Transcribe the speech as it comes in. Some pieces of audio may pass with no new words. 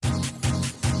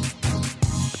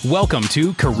Welcome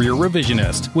to Career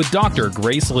Revisionist with Dr.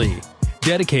 Grace Lee,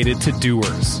 dedicated to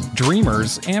doers,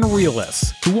 dreamers, and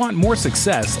realists who want more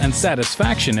success and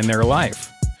satisfaction in their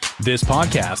life. This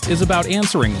podcast is about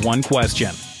answering one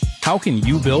question: how can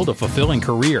you build a fulfilling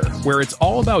career where it's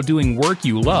all about doing work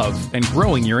you love and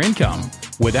growing your income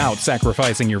without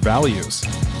sacrificing your values?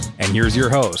 And here's your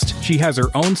host. She has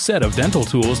her own set of dental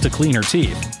tools to clean her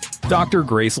teeth, Dr.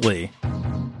 Grace Lee.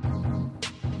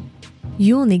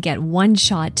 You only get one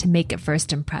shot to make a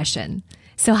first impression.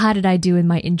 So how did I do in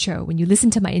my intro? When you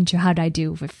listen to my intro, how did I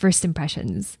do with first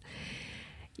impressions?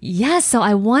 So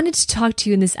I wanted to talk to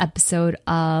you in this episode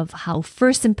of how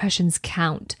first impressions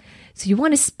count. So you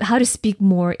want to how to speak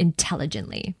more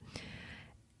intelligently.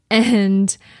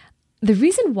 And the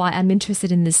reason why I'm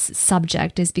interested in this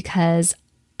subject is because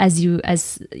as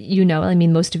you know, I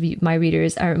mean, most of you, my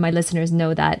readers or my listeners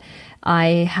know that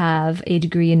I have a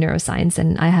degree in neuroscience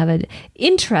and I have an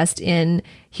interest in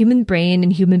human brain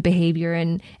and human behavior.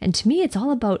 And to me, it's all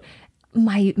about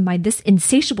my this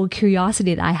insatiable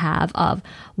curiosity that I have of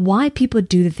why people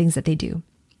do the things that they do.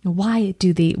 Why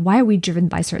are we driven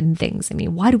by certain things? I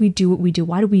mean, why do we do what we do?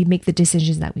 Why do we make the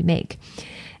decisions that we make?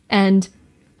 And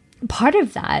part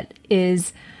of that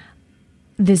is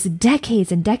this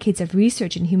decades and decades of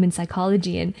research in human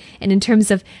psychology and in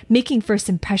terms of making first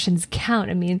impressions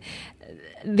count. I mean,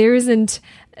 there isn't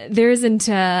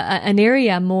an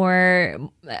area more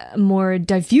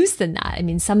diffuse than that. I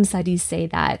mean, some studies say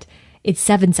that it's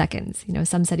 7 seconds. You know,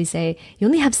 some studies say you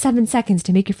only have 7 seconds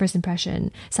to make your first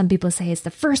impression. Some people say it's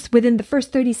within the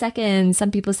first 30 seconds.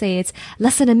 Some people say it's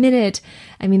less than a minute.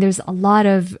 I mean, there's a lot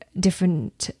of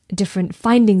different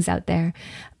findings out there.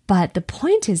 But the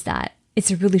point is that it's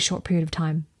a really short period of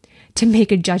time to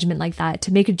make a judgment like that,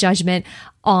 to make a judgment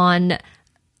on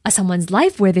someone's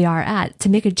life, where they are at, to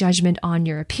make a judgment on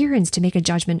your appearance, to make a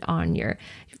judgment on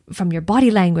from your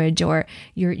body language or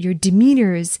your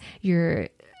demeanors, your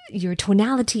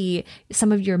tonality,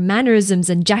 some of your mannerisms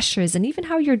and gestures, and even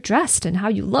how you're dressed and how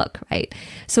you look, right?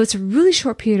 So it's a really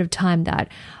short period of time that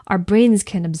our brains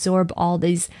can absorb all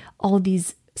these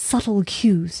subtle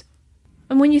cues.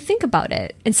 And when you think about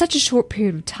it, in such a short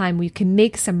period of time, we can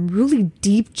make some really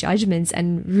deep judgments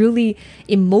and really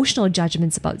emotional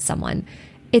judgments about someone.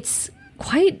 It's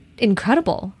quite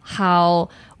incredible how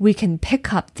we can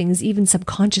pick up things even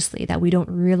subconsciously that we don't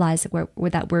realize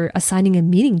that we're assigning a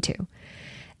meaning to.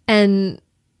 And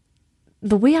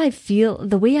the way I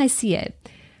see it,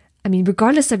 I mean,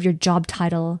 regardless of your job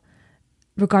title,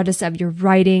 regardless of your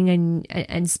writing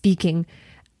and speaking,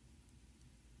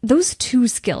 those two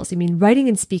skills, I mean, writing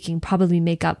and speaking probably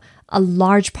make up a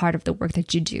large part of the work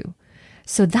that you do.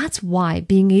 So that's why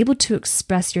being able to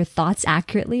express your thoughts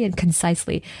accurately and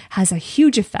concisely has a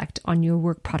huge effect on your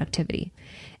work productivity.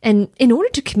 And in order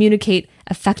to communicate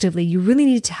effectively, you really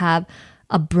need to have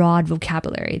a broad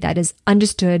vocabulary that is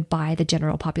understood by the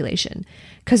general population.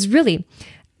 Because really,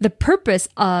 the purpose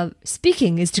of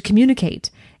speaking is to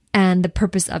communicate, and the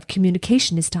purpose of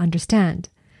communication is to understand.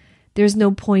 There's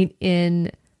no point in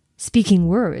speaking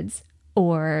words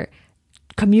or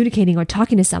communicating or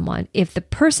talking to someone if the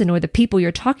person or the people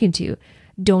you're talking to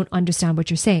don't understand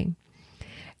what you're saying.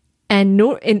 And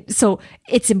so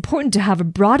it's important to have a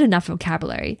broad enough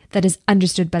vocabulary that is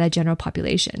understood by the general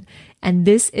population. And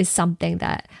this is something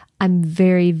that I'm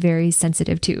very, very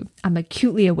sensitive to. I'm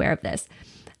acutely aware of this.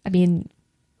 I mean,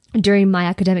 during my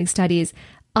academic studies,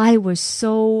 I was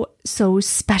so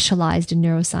specialized in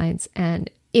neuroscience,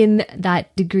 and in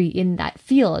that degree, in that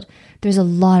field, there's a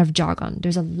lot of jargon.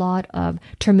 There's a lot of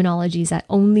terminologies that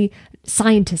only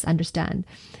scientists understand.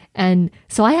 And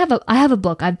so I have a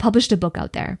book. I've published a book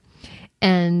out there.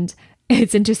 And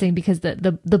it's interesting because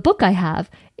the book I have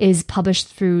is published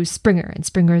through Springer, and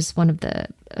Springer is one of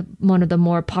the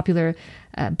more popular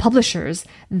publishers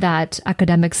that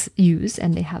academics use,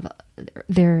 and they have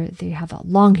a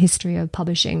long history of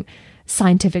publishing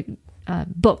scientific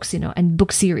books, and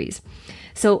book series.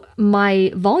 So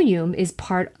my volume is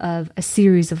part of a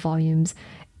series of volumes,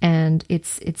 and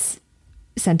it's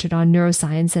centered on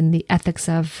neuroscience and the ethics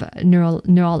of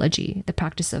neurology, the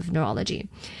practice of neurology.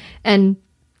 And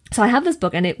so I have this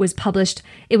book, and it was published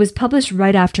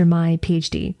right after my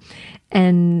PhD,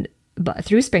 and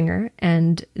through Springer,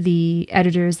 and the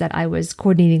editors that I was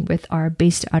coordinating with are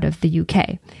based out of the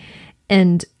UK.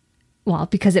 And well,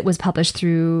 because it was published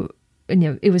through,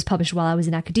 it was published while I was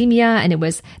in academia, and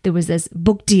there was this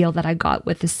book deal that I got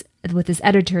with this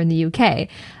editor in the UK.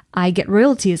 I get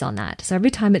royalties on that. So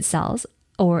every time it sells,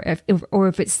 or if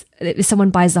someone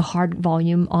buys a hard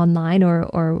volume online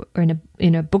or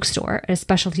in a bookstore, a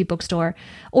specialty bookstore,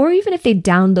 or even if they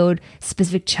download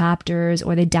specific chapters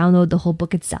or they download the whole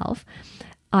book itself,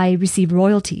 I receive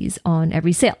royalties on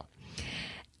every sale.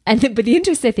 But the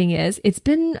interesting thing is, it's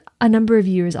been a number of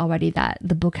years already that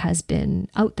the book has been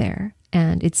out there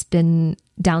and it's been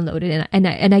downloaded.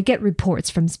 And I get reports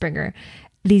from Springer.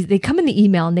 They come in the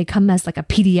email and they come as like a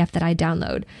PDF that I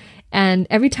download. And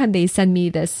every time they send me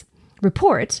this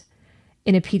report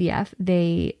in a PDF,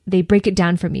 they break it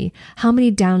down for me. How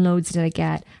many downloads did I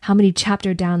get? How many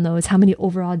chapter downloads? How many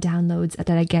overall downloads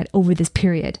did I get over this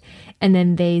period? And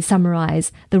then they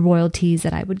summarize the royalties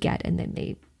that I would get, and then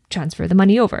they transfer the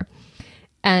money over.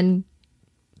 And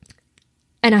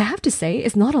I have to say,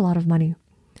 it's not a lot of money.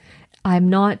 I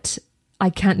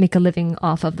can't make a living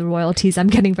off of the royalties I'm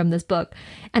getting from this book.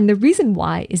 And the reason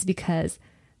why is because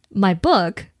my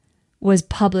book was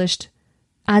published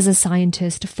as a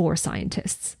scientist for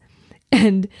scientists.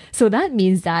 And so that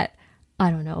means that,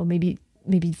 I don't know, maybe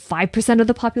 5% of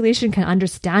the population can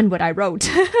understand what I wrote.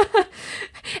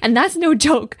 And that's no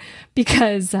joke,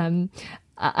 because when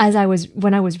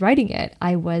I was writing it,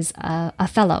 I was a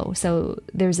fellow. So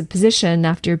there's a position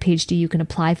after your PhD you can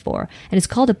apply for, and it's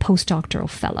called a postdoctoral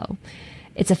fellow.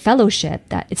 It's a fellowship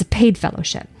it's a paid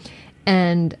fellowship.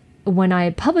 And when I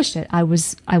published it, I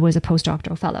was a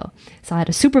postdoctoral fellow. So I had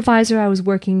a supervisor I was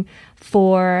working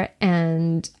for,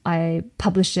 and I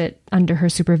published it under her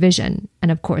supervision.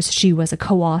 And of course, she was a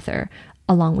co-author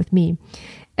along with me.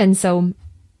 And so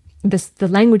the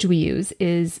language we use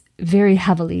is very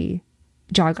heavily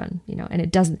jargon, and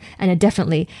it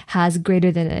definitely has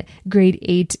greater than a grade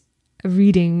 8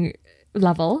 reading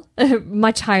level,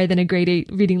 much higher than a grade 8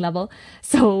 reading level.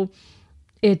 So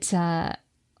it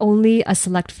only a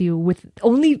select few,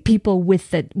 only people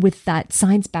with that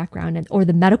science background or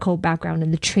the medical background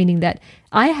and the training that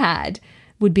I had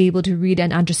would be able to read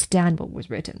and understand what was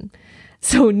written.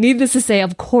 So needless to say,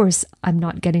 of course, I'm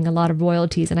not getting a lot of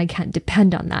royalties, and I can't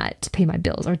depend on that to pay my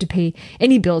bills or to pay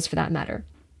any bills for that matter.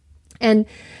 And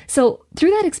so through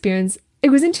that experience,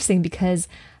 it was interesting because,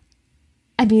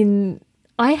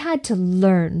 I had to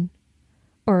learn,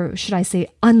 or should I say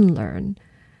unlearn,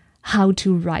 how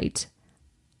to write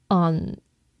on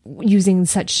using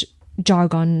such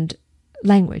jargoned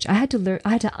language. I had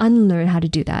to unlearn how to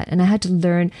do that, and I had to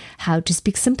learn how to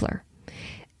speak simpler.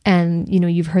 And,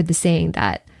 you've heard the saying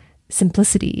that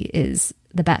simplicity is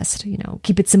the best,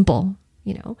 keep it simple,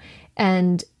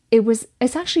 and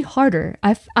it's actually harder.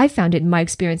 I found it in my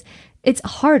experience. It's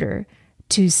harder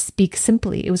to speak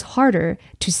simply. It was harder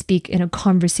to speak in a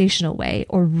conversational way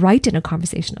or write in a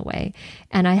conversational way.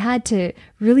 And I had to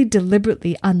really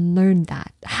deliberately unlearn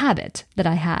that habit that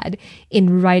I had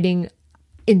in writing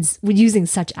using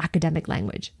such academic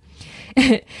language.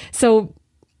 So,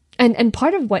 and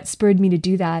part of what spurred me to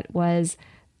do that was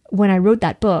when I wrote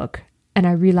that book and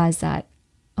I realized that,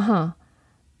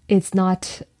 it's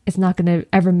not going to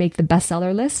ever make the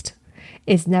bestseller list.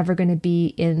 It's never going to be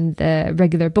in the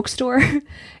regular bookstore,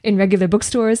 in regular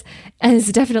bookstores, and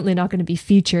it's definitely not going to be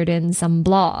featured in some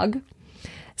blog.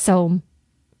 So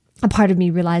a part of me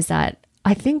realized that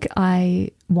I think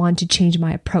I want to change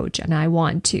my approach, and I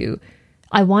want to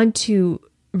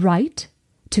write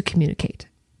to communicate.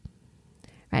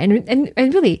 Right?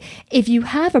 And really, if you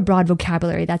have a broad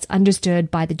vocabulary that's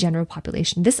understood by the general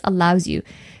population, this allows you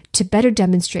to better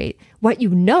demonstrate what you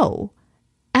know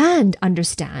and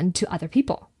understand to other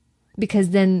people, because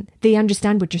then they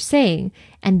understand what you're saying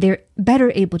and they're better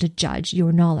able to judge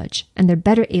your knowledge, and they're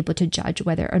better able to judge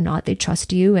whether or not they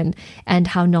trust you and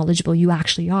how knowledgeable you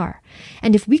actually are.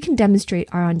 And if we can demonstrate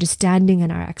our understanding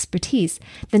and our expertise,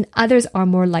 then others are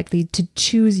more likely to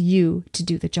choose you to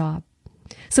do the job.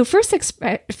 So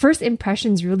first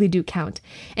impressions really do count.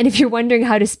 And if you're wondering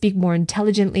how to speak more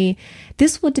intelligently,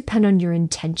 this will depend on your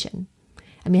intention.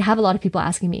 I have a lot of people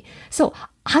asking me, so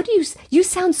how do you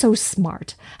sound so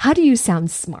smart? How do you sound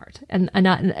smart? And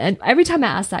every time I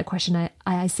ask that question,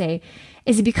 I say,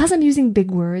 is it because I'm using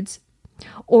big words?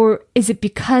 Or is it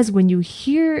because when you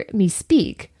hear me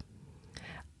speak,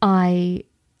 I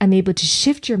am able to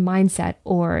shift your mindset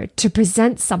or to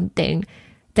present something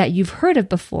that you've heard of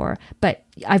before, but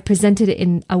I've presented it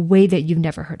in a way that you've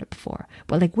never heard it before?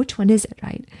 Well, which one is it,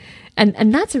 right?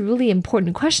 And that's a really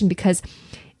important question, because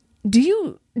do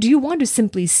you want to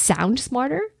simply sound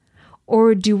smarter,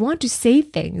 or do you want to say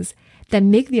things that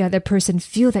make the other person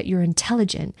feel that you're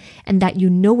intelligent and that you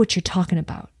know what you're talking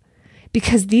about?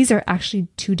 Because these are actually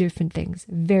two different things,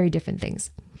 very different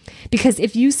things. Because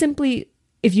if you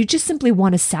just simply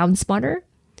want to sound smarter,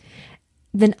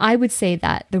 then I would say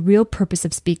that the real purpose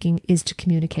of speaking is to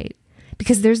communicate.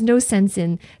 Because there's no sense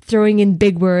in throwing in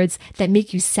big words that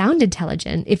make you sound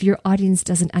intelligent if your audience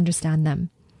doesn't understand them.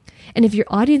 And if your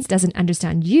audience doesn't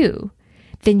understand you,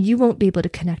 then you won't be able to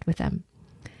connect with them.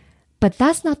 But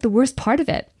that's not the worst part of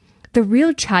it. The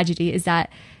real tragedy is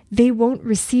that they won't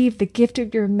receive the gift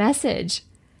of your message.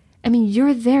 I mean,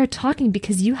 you're there talking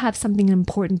because you have something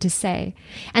important to say,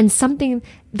 and something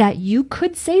that you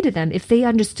could say to them if they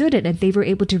understood it and they were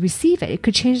able to receive it. It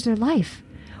could change their life,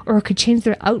 or it could change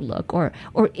their outlook, or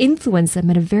influence them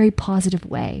in a very positive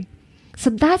way. So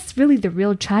that's really the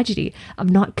real tragedy of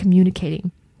not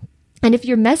communicating. And if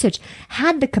your message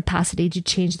had the capacity to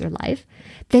change their life,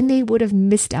 then they would have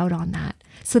missed out on that.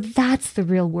 So that's the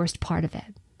real worst part of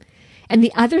it. And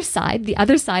the other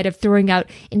side of throwing out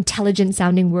intelligent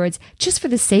sounding words just for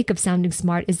the sake of sounding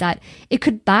smart is that it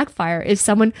could backfire if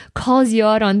someone calls you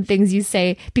out on things you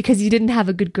say because you didn't have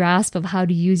a good grasp of how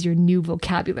to use your new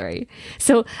vocabulary.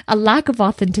 So a lack of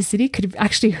authenticity could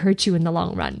actually hurt you in the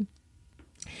long run.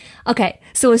 Okay,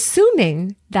 so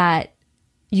assuming that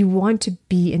you want to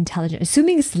be intelligent,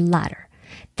 assuming it's the latter,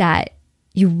 that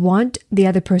you want the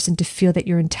other person to feel that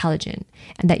you're intelligent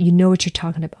and that you know what you're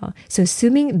talking about. So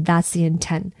assuming that's the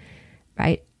intent,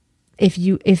 right?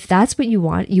 If that's what you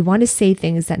want to say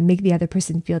things that make the other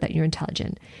person feel that you're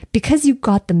intelligent because you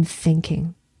got them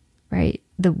thinking, right?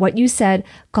 What you said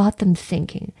got them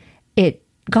thinking. It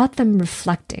got them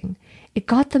reflecting. It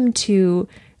got them to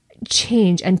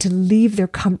change and to leave their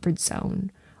comfort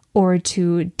zone, or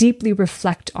to deeply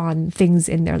reflect on things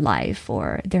in their life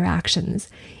or their actions.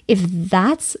 If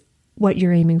that's what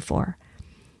you're aiming for,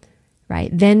 right,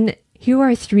 then here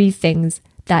are 3 things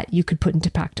that you could put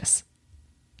into practice.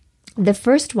 The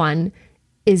first one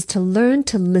is to learn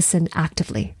to listen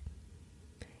actively,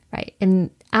 right?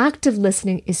 And active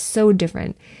listening is so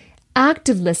different.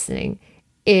 Active listening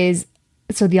is,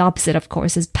 so the opposite, of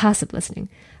course, is passive listening.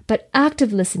 But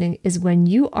active listening is when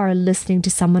you are listening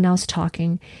to someone else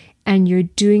talking and you're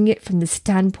doing it from the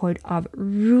standpoint of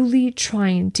really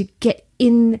trying to get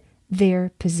in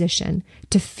their position,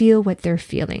 to feel what they're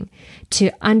feeling,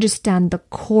 to understand the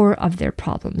core of their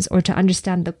problems, or to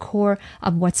understand the core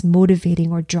of what's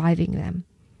motivating or driving them,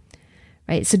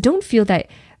 right? So don't feel that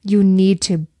you need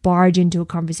to barge into a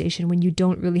conversation when you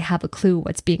don't really have a clue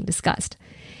what's being discussed.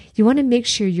 You want to make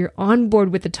sure you're on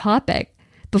board with the topic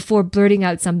before blurting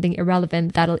out something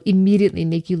irrelevant that'll immediately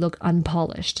make you look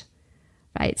unpolished,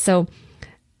 right? So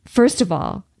first of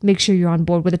all, make sure you're on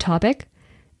board with the topic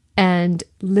and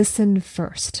listen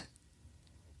first,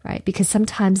 right? Because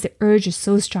sometimes the urge is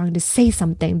so strong to say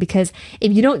something, because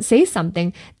if you don't say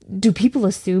something, do people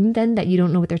assume then that you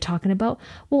don't know what they're talking about?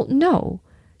 Well, no,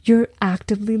 you're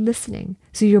actively listening.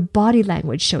 So your body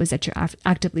language shows that you're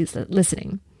actively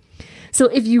listening. So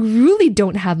if you really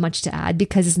don't have much to add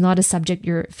because it's not a subject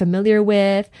you're familiar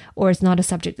with, or it's not a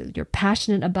subject that you're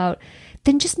passionate about,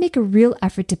 then just make a real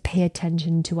effort to pay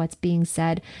attention to what's being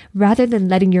said rather than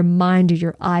letting your mind or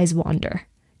your eyes wander.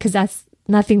 Because that's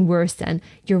nothing worse than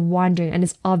you're wandering, and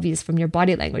it's obvious from your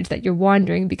body language that you're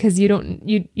wandering because you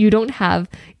don't have,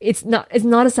 it's not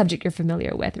a subject you're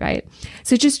familiar with, right?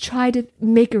 So just try to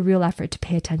make a real effort to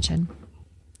pay attention.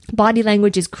 Body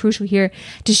language is crucial here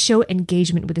to show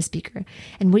engagement with the speaker.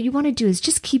 And what you want to do is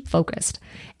just keep focused.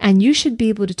 And you should be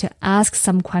able to ask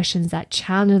some questions that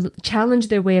challenge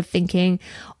their way of thinking,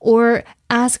 or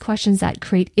ask questions that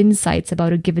create insights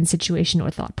about a given situation or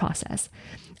thought process.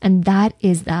 And that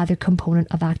is the other component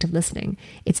of active listening.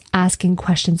 It's asking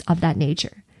questions of that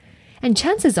nature. And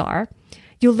chances are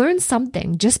you'll learn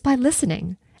something just by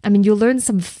listening. I mean, you'll learn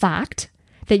some fact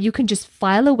that you can just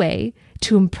file away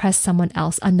to impress someone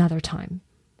else another time.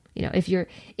 You know, if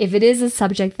it is a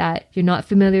subject that you're not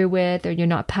familiar with or you're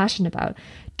not passionate about,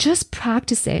 just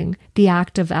practicing the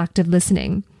act of active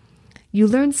listening, you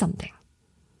learn something.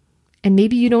 And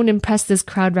maybe you don't impress this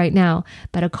crowd right now,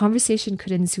 but a conversation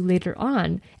could ensue later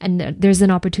on, and there's an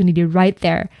opportunity right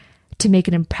there to make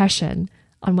an impression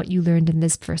on what you learned in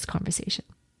this first conversation.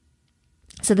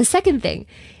 So the second thing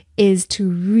is to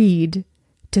read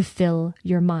to fill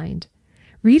your mind.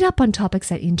 Read up on topics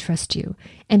that interest you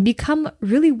and become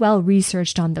really well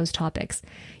researched on those topics.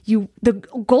 The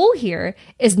goal here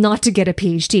is not to get a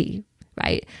PhD,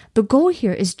 right? The goal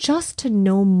here is just to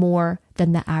know more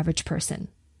than the average person,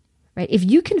 right? If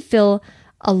you can fill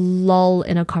a lull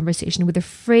in a conversation with a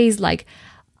phrase like,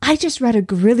 I just read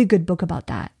a really good book about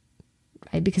that,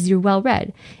 right? Because you're well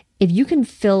read. If you can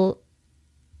fill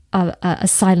a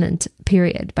silent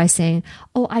period by saying,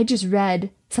 oh, I just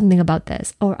read something about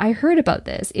this, or I heard about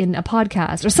this in a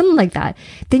podcast or something like that,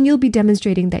 then you'll be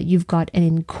demonstrating that you've got an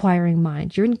inquiring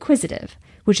mind. You're inquisitive,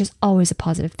 which is always a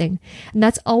positive thing. And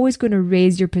that's always going to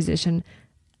raise your position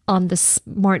on the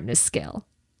smartness scale,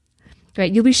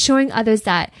 right? You'll be showing others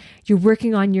that you're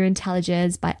working on your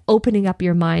intelligence by opening up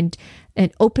your mind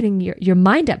and opening your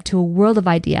mind up to a world of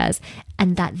ideas,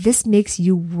 and that this makes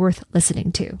you worth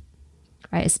listening to,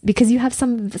 right? It's because you have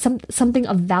something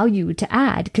of value to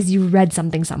add because you read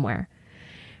something somewhere.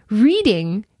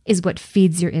 Reading is what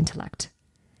feeds your intellect.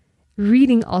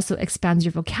 Reading also expands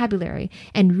your vocabulary,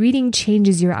 and reading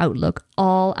changes your outlook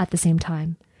all at the same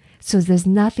time. So there's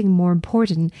nothing more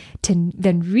important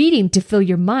than reading to fill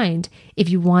your mind if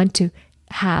you want to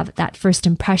have that first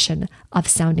impression of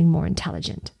sounding more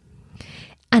intelligent.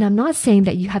 And I'm not saying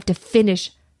that you have to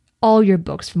finish all your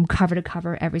books from cover to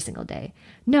cover every single day.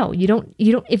 No, you don't.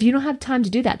 If you don't have time to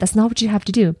do that, that's not what you have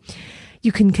to do.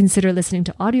 You can consider listening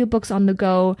to audiobooks on the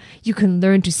go. You can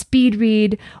learn to speed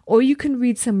read, or you can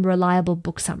read some reliable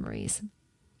book summaries.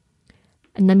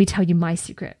 And let me tell you my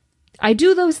secret. I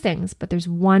do those things, but there's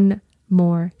one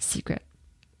more secret.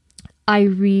 I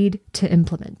read to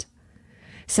implement.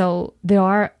 So there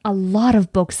are a lot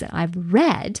of books that I've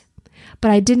read,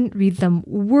 but I didn't read them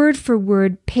word for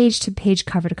word, page to page,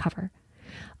 cover to cover.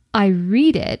 I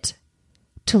read it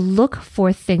to look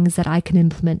for things that I can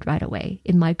implement right away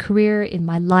in my career, in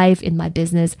my life, in my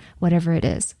business, whatever it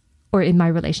is, or in my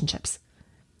relationships.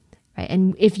 Right?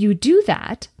 And if you do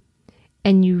that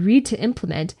and you read to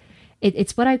implement,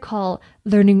 it's what I call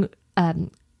learning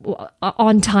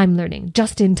on-time learning,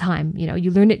 just in time. You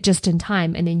learn it just in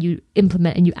time, and then you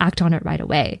implement and you act on it right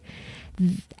away.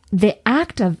 The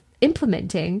act of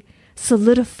implementing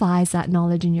solidifies that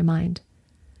knowledge in your mind,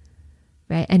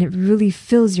 right? And it really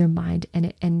fills your mind.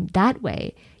 And that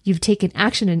way, you've taken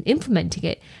action in implementing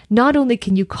it. Not only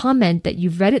can you comment that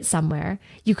you've read it somewhere,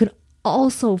 you can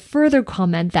also further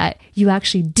comment that you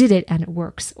actually did it and it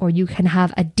works, or you can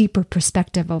have a deeper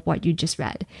perspective of what you just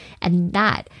read. And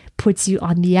that puts you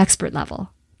on the expert level.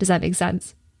 Does that make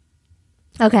sense?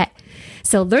 Okay,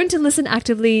 so learn to listen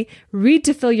actively, read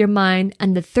to fill your mind,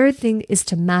 and the third thing is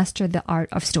to master the art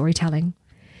of storytelling.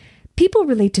 People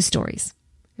relate to stories.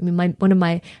 One of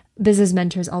my business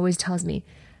mentors always tells me,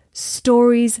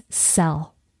 stories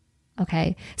sell.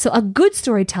 Okay, so a good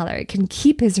storyteller can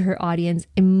keep his or her audience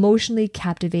emotionally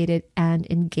captivated and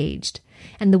engaged.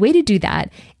 And the way to do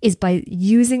that is by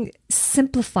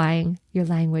simplifying your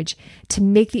language to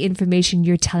make the information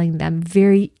you're telling them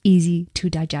very easy to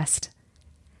digest.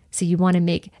 So you want to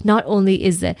make, not only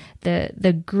is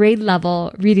the grade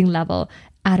level, reading level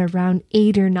at around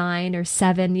 8 or 9 or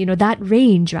 7, that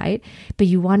range, right? But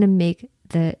you want to make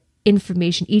the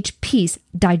information, each piece,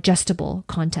 digestible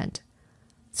content.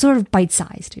 Sort of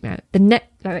bite-sized,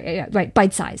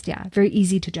 bite-sized, very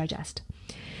easy to digest.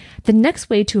 The next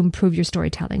way to improve your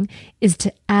storytelling is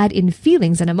to add in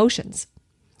feelings and emotions.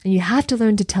 And you have to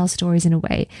learn to tell stories in a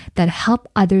way that help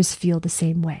others feel the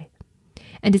same way.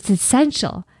 And it's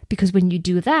essential because when you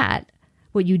do that,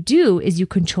 what you do is you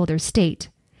control their state.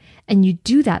 And you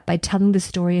do that by telling the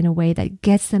story in a way that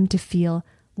gets them to feel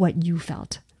what you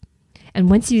felt. And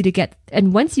once you get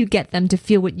them to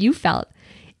feel what you felt,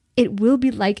 it will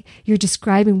be like you're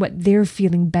describing what they're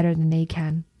feeling better than they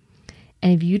can.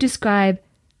 And if you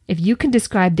can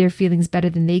describe their feelings better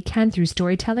than they can through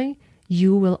storytelling,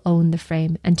 you will own the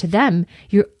frame. And to them,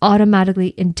 you're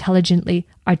automatically intelligently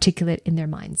articulate in their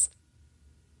minds.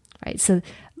 Right? So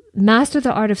master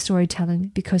the art of storytelling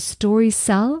because stories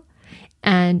sell,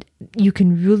 and you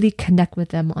can really connect with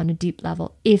them on a deep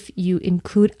level if you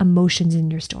include emotions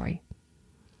in your story.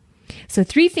 So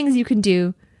 3 things you can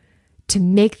do to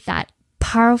make that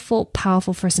powerful,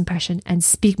 powerful first impression and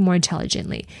speak more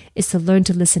intelligently is to learn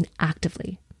to listen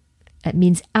actively. That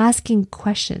means asking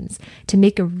questions, to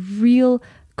make a real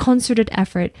concerted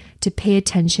effort to pay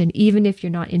attention, even if you're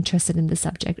not interested in the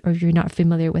subject or you're not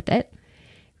familiar with it.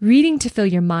 Reading to fill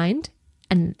your mind.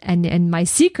 And my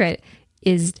secret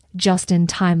is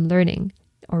just-in-time learning,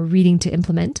 or reading to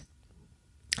implement.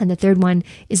 And the third one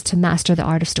is to master the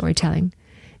art of storytelling,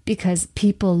 because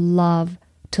people love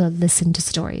to listen to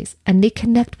stories and they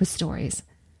connect with stories,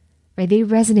 right? They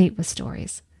resonate with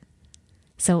stories.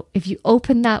 So if you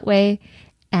open that way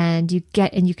and you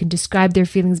can describe their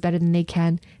feelings better than they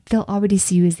can, they'll already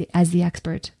see you as the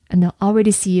expert, and they'll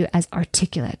already see you as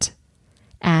articulate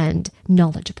and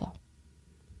knowledgeable.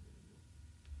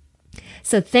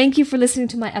 So thank you for listening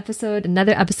to my episode,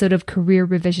 another episode of Career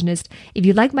Revisionist. If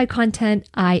you like my content,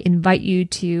 I invite you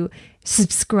to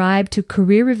subscribe to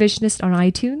Career Revisionist on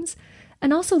iTunes.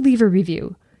 And also leave a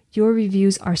review. Your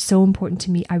reviews are so important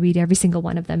to me. I read every single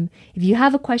one of them. If you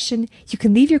have a question, you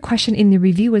can leave your question in the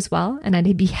review as well, and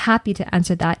I'd be happy to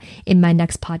answer that in my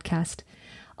next podcast.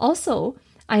 Also,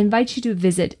 I invite you to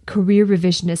visit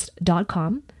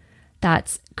careerrevisionist.com.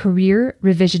 That's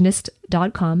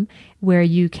careerrevisionist.com, where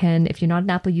you can, if you're not an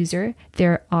Apple user,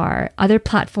 there are other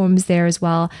platforms there as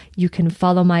well. You can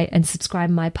follow and subscribe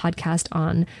my podcast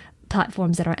on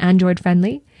platforms that are Android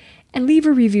friendly, and leave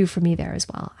a review for me there as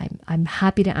well. I'm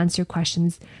happy to answer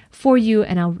questions for you,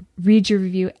 and I'll read your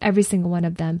review, every single one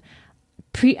of them.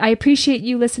 I appreciate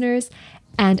you, listeners,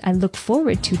 and I look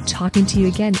forward to talking to you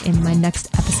again in my next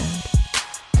episode.